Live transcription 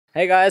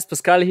Hey guys,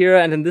 Pascal here,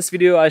 and in this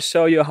video I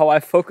show you how I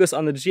focus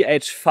on the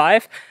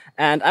GH5,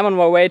 and I'm on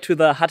my way to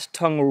the Haad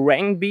Thong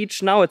Reng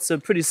beach now. It's a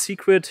pretty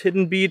secret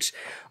hidden beach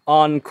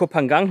on Koh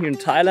Phangan here in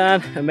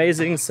Thailand.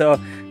 Amazing, so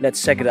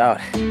let's check it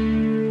out.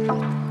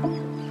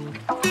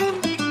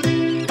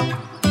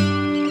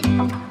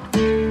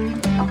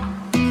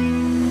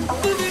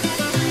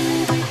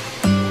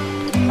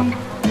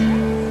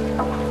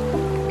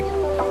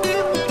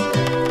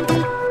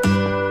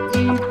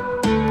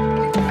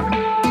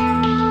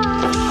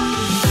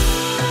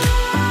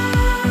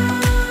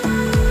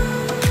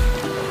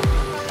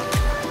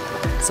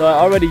 So I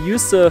already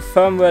used the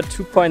firmware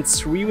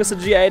 2.3 with the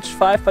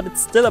GH5, but it's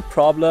still a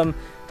problem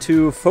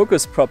to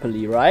focus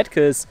properly, right?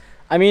 Because,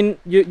 I mean,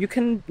 you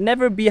can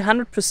never be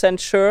 100%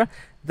 sure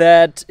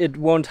that it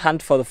won't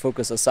hunt for the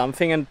focus or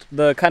something. And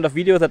the kind of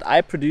video that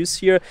I produce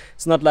here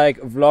is not like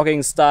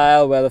vlogging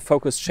style where the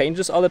focus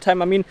changes all the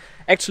time. I mean,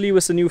 actually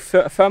with the new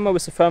firmware,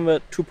 with the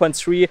firmware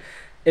 2.3,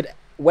 it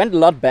went a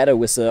lot better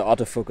with the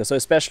autofocus. So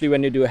especially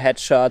when you do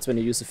headshots, when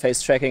you use the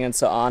face tracking and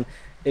so on,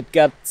 it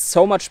got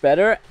so much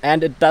better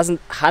and it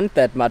doesn't hunt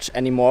that much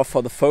anymore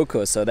for the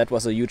focus. So that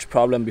was a huge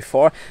problem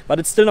before, but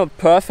it's still not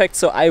perfect,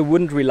 so I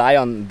wouldn't rely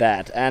on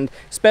that. And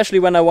especially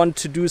when I want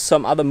to do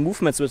some other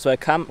movements with my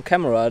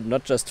camera,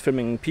 not just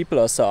filming people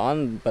or so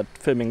on, but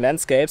filming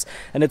landscapes,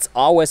 and it's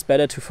always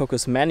better to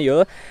focus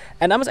manual.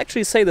 And I must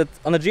actually say that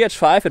on the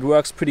GH5 it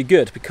works pretty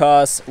good,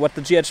 because what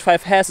the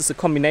GH5 has is a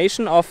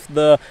combination of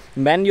the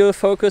manual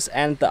focus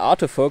and the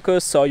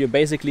autofocus. So you're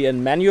basically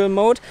in manual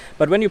mode,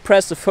 but when you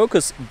press the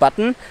focus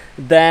button,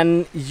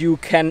 then you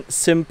can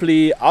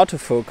simply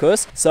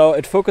autofocus. So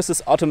it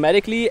focuses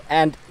automatically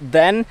and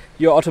then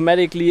you're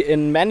automatically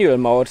in manual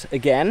mode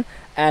again.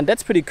 And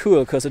that's pretty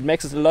cool because it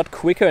makes it a lot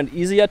quicker and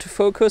easier to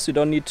focus. You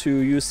don't need to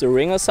use the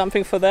Reng or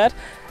something for that.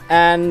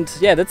 And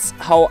yeah, that's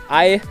how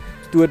I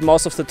do it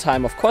most of the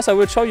time. Of course, I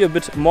will show you a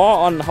bit more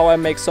on how I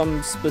make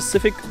some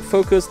specific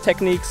focus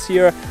techniques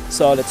here.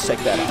 So let's check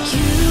that out.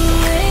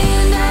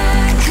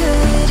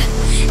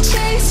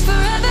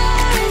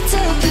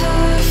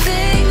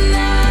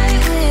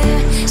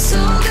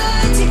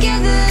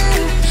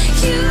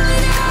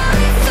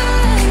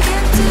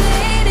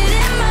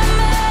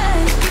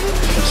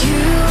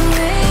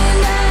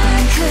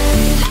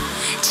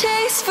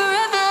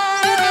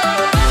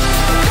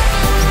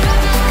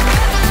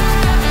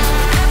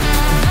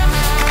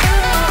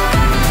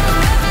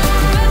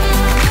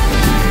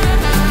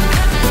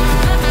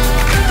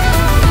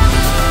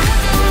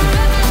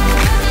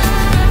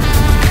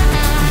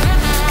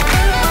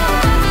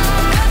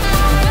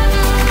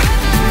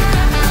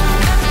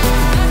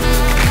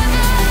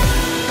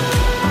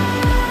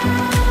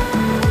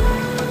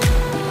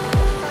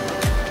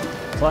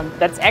 So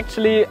that's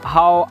actually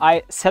how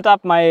I set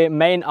up my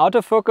main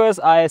autofocus.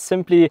 I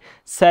simply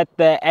set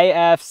the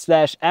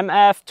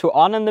AF/MF to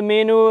on in the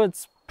menu.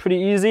 It's pretty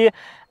easy.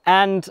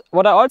 And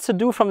what I also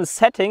do from the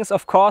settings,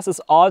 of course,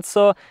 is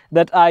also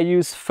that I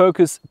use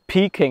focus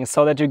peaking,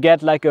 so that you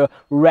get like a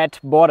red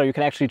border. You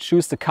can actually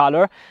choose the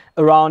color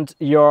around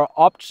your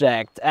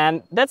object.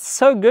 And that's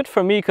so good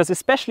for me, because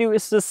especially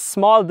with this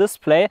small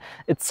display,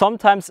 it's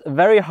sometimes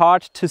very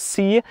hard to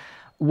see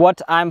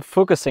what I'm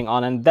focusing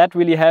on, and that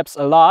really helps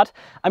a lot.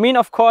 I mean,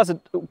 of course, it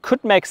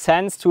could make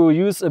sense to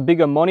use a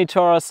bigger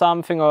monitor or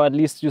something, or at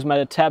least use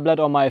my tablet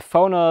or my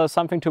phone or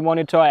something to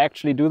monitor. I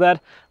actually do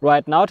that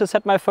right now to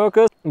set my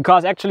focus,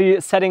 because actually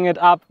setting it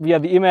up via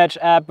the image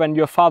app when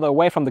you're farther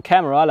away from the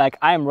camera, like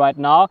I am right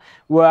now,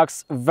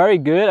 works very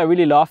good. I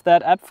really love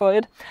that app for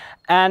it.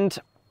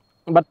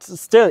 But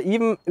still,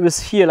 even with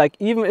here, like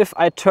even if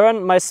I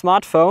turn my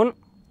smartphone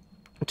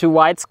to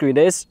widescreen,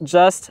 there's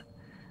just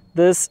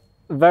this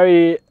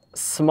very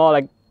small,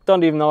 like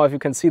don't even know if you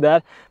can see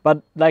that,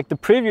 but like the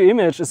preview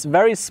image is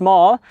very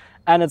small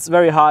and it's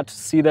very hard to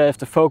see that if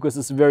the focus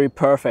is very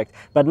perfect.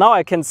 But now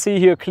I can see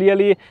here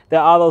clearly there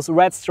are those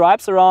red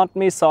stripes around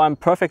me, so I'm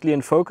perfectly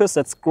in focus.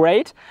 That's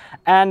great.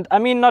 And I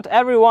mean, not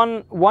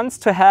everyone wants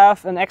to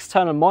have an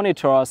external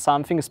monitor or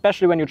something,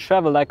 especially when you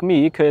travel like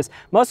me, because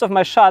most of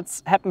my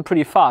shots happen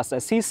pretty fast. I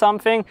see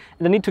something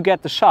and I need to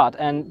get the shot,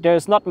 and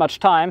there's not much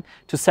time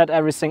to set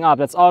everything up.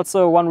 That's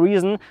also one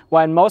reason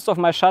why in most of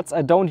my shots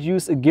I don't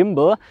use a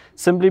gimbal,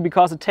 simply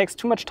because it takes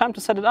too much time to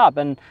set it up.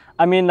 And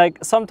I mean, like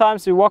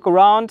sometimes you walk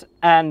around,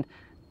 and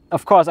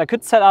of course I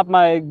could set up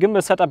my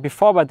gimbal setup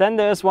before, but then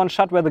there is one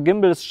shot where the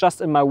gimbal is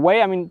just in my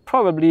way. I mean,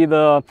 probably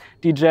the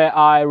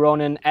DJI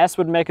Ronin S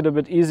would make it a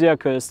bit easier,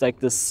 because like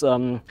this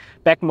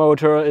back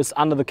motor is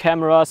under the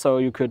camera, so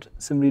you could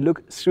simply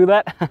look through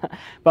that.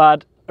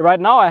 But right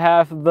now I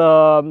have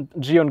the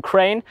Geon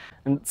crane,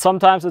 and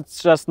sometimes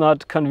it's just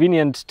not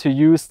convenient to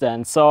use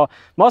then. So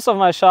most of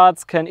my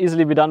shots can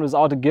easily be done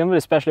without a gimbal,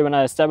 especially when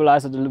I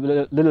stabilize it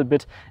a little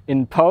bit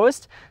in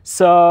post.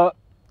 So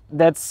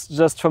that's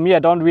just for me. I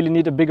don't really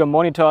need a bigger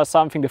monitor or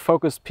something. The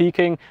focus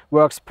peaking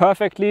works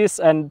perfectly.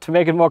 And to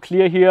make it more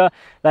clear here,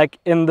 like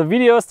in the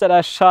videos that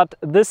I shot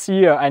this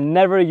year, I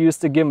never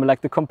used a gimbal.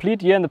 Like the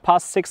complete year, in the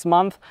past 6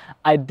 months,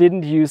 I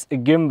didn't use a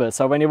gimbal.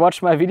 So when you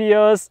watch my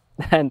videos,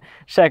 then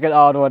check it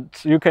out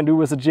what you can do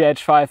with the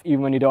GH5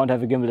 even when you don't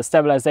have a gimbal. The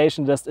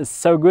stabilization just is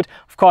so good.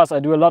 Of course, I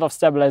do a lot of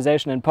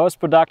stabilization in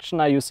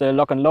post-production. I use a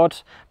lock and load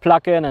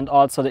plugin and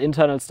also the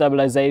internal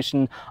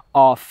stabilization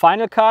of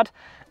Final Cut,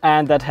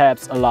 and that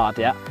helps a lot,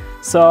 yeah.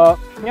 So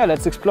yeah,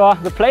 let's explore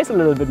the place a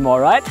little bit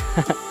more, right?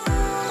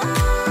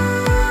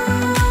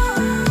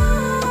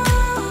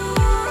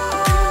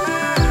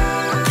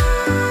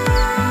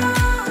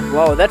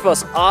 Wow, that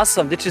was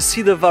awesome. Did you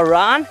see the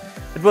Varan?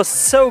 It was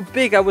so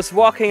big. I was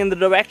walking in the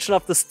direction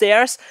of the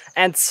stairs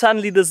and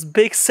suddenly this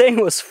big thing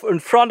was in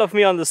front of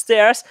me on the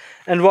stairs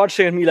and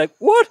watching me like,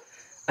 what?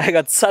 I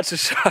got such a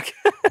shock.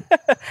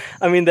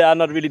 I mean, they are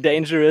not really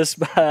dangerous,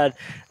 but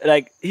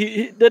like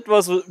that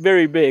was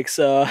very big.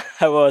 So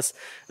I was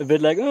a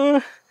bit like,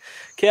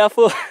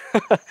 careful.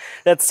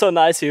 That's so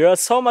nice here.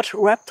 So much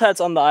reptiles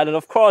on the island,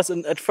 of course.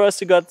 And at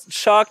first you got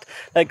shocked.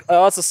 Like I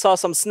also saw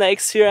some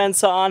snakes here and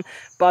so on.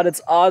 But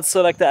it's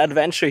also like the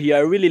adventure here. I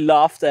really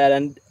love that.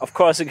 And of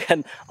course you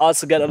can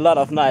also get a lot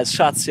of nice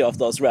shots here of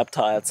those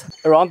reptiles.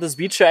 Around this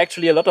beach are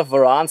actually a lot of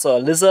varans or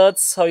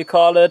lizards, how you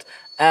call it.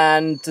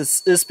 And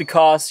this is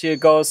because here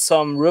goes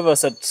some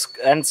rivers that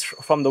ends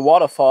from the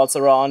waterfalls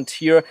around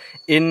here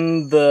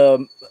in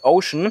the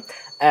ocean.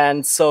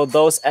 And so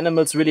those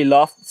animals really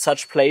love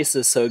such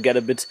places, so you get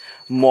a bit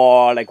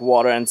more like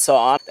water and so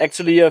on.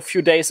 Actually, a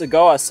few days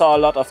ago, I saw a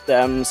lot of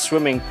them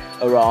swimming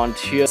around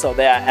here, so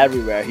they are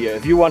everywhere here.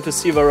 If you want to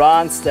see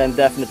varans, then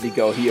definitely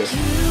go here.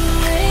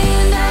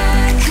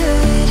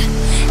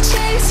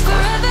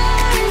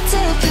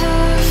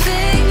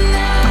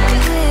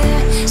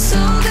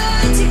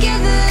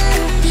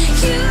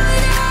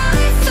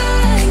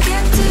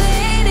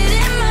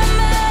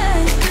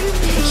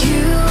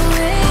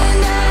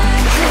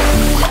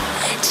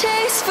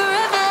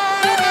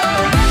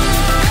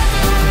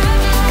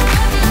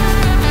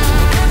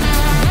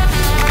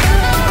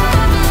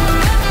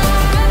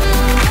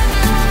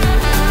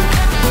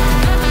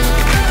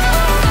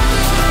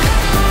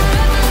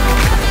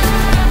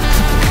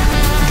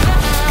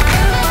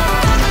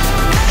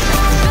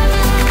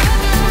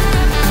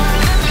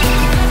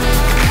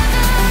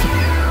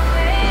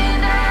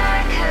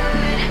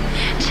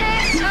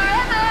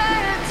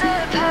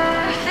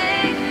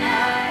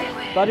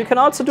 But you can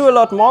also do a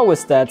lot more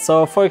with that.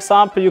 So for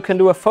example, you can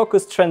do a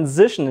focus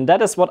transition, and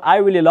that is what I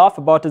really love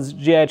about this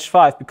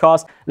GH5,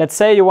 because let's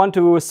say you want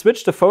to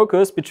switch the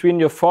focus between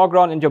your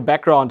foreground and your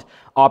background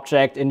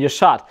object in your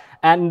shot.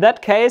 And in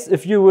that case,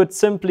 if you would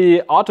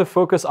simply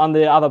autofocus on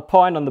the other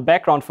point, on the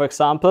background for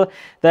example,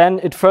 then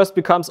it first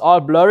becomes all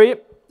blurry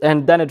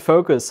and then it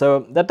focuses.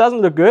 So that doesn't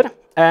look good.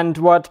 And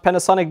what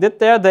Panasonic did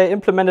there, they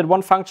implemented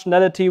one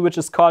functionality which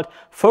is called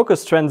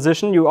focus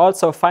transition. You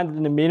also find it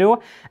in the menu,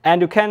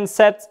 and you can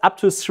set up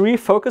to 3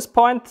 focus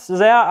points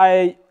there.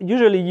 I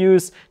usually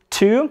use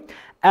 2.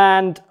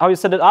 And how you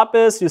set it up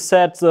is you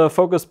set the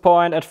focus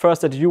point at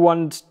first that you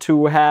want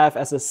to have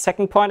as a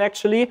second point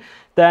actually.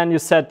 Then you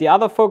set the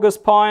other focus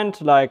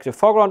point, like the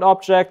foreground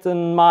object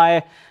in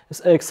my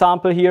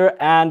example here.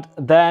 And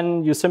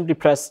then you simply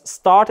press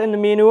start in the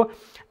menu.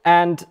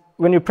 And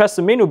when you press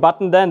the menu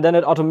button, then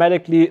it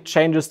automatically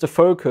changes the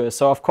focus.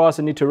 So of course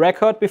you need to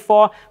record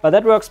before, but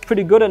that works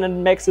pretty good and it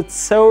makes it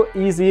so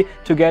easy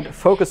to get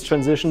focus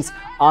transitions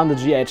on the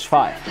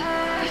GH5.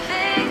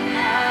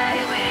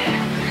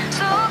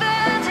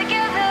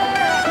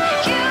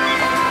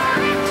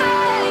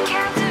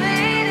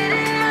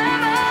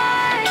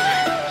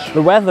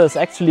 The weather is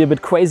actually a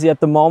bit crazy at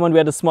the moment. We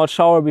had a small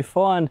shower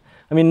before, and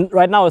I mean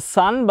right now is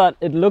sun, but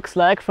it looks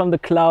like from the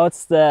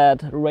clouds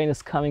that rain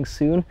is coming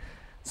soon.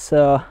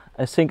 So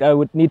I think I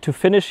would need to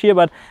finish here,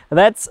 but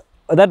that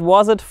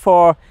was it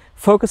for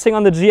focusing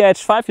on the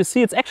GH5. You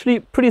see, it's actually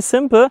pretty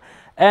simple,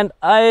 and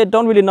I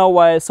don't really know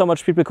why so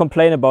much people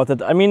complain about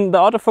it. I mean, the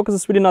autofocus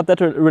is really not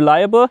that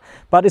reliable,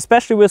 but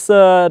especially with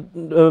the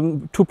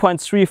 2.3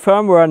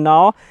 firmware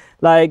now,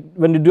 like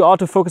when you do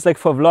autofocus like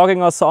for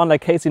vlogging or so on,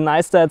 like Casey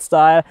Neistat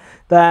style,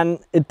 then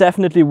it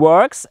definitely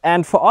works.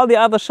 And for all the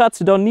other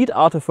shots, you don't need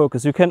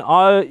autofocus. You can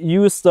all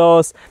use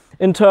those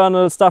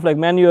internal stuff like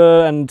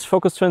manual and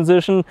focus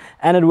transition,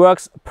 and it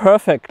works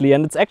perfectly.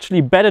 And it's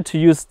actually better to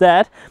use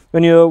that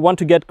when you want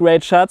to get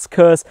great shots,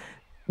 because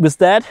with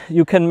that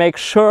you can make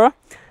sure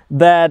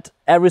that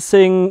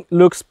everything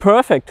looks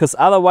perfect, because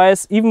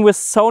otherwise, even with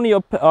Sony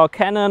or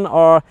Canon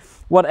or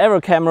whatever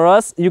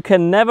cameras, you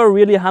can never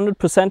really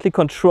 100%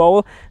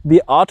 control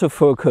the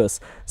autofocus.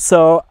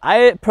 So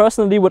I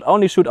personally would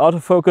only shoot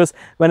autofocus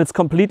when it's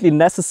completely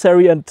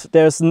necessary and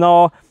there's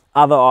no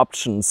other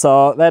option.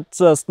 So that's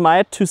just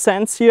my 2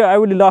 cents here. I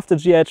really love the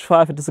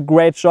GH5. It does a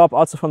great job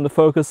also from the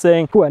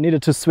focusing. Ooh, I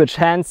needed to switch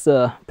hands.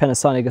 The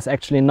Panasonic is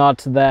actually not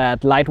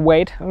that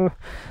lightweight.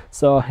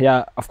 So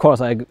yeah, of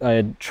course I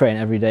train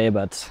every day,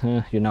 but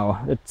you know,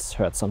 it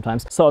hurts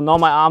sometimes. So now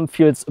my arm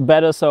feels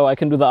better, so I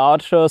can do the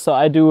outro. So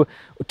I do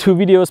 2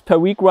 videos per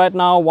week right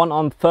now, one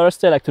on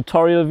Thursday, like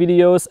tutorial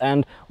videos,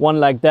 and one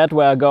like that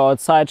where I go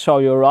outside, show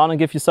you around and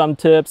give you some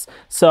tips.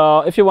 So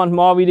if you want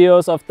more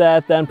videos of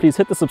that, then please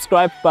hit the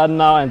subscribe button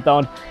now and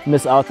don't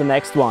miss out the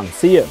next one.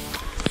 See you.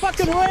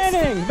 Fucking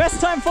raining!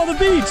 Best time for the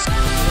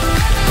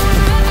beach!